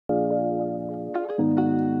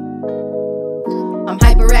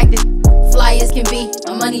hyperactive, fly as can be,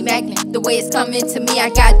 a money magnet. The way it's coming to me, I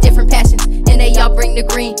got different passions, and they all bring the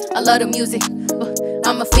green. I love the music,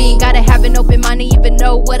 I'm a fiend. Gotta have an open mind to even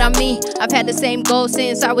know what I mean. I've had the same goal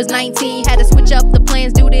since I was 19. Had to switch up the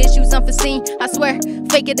plans due to issues unforeseen. I swear,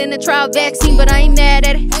 fake it in the trial vaccine, but I ain't mad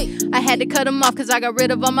at it. I had to cut them off cause I got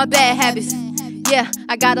rid of all my bad habits. Yeah,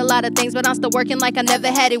 I got a lot of things, but I'm still working like I never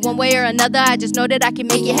had it. One way or another, I just know that I can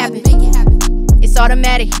make it happen. It's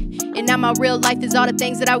automatic, and now my real life is all the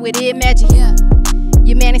things that I would imagine.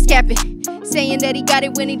 Your man is capping, saying that he got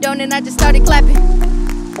it when he don't, and I just started clapping.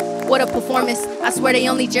 What a performance, I swear they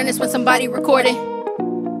only jealous when somebody recording.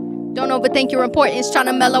 Don't overthink your importance,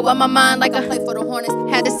 tryna mellow out my mind like I play for the Hornets.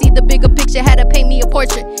 Had to see the bigger picture, had to paint me a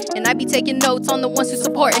portrait. And I be taking notes on the ones who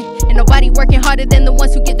supporting. And nobody working harder than the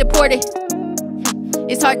ones who get deported.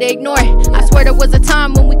 It's hard to ignore it. I swear there was a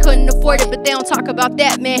time when we couldn't afford it, but they don't talk about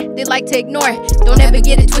that, man. They like to ignore it. Don't ever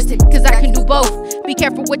get it twisted, cause I can do both. Be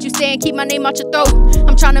careful what you say and keep my name out your throat.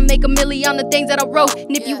 I'm trying to make a million on the things that I wrote.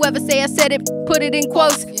 And if you ever say I said it, put it in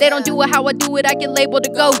quotes. They don't do it how I do it, I get labeled a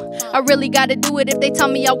GOAT. I really gotta do it if they tell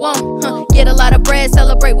me I won't. Get a lot of bread,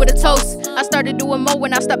 celebrate with a toast. I started doing more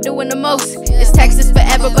when I stopped doing the most. It's Texas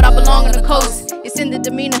forever, but I belong on the coast. It's in the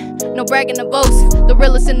demeanor, no bragging or boast. The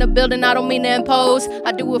realest in the building, I don't mean to impose.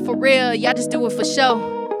 I do it for real, y'all just do it for show.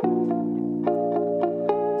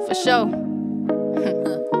 For show.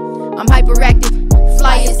 I'm hyperactive,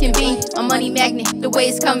 fly as can be, a money magnet. The way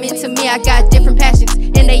it's coming to me, I got different passions,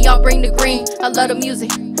 and they all bring the green. I love the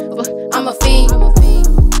music, I'm a fiend.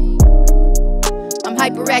 I'm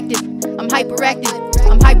hyperactive, I'm hyperactive,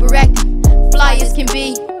 I'm hyperactive, fly as can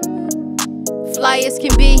be, fly as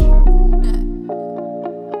can be.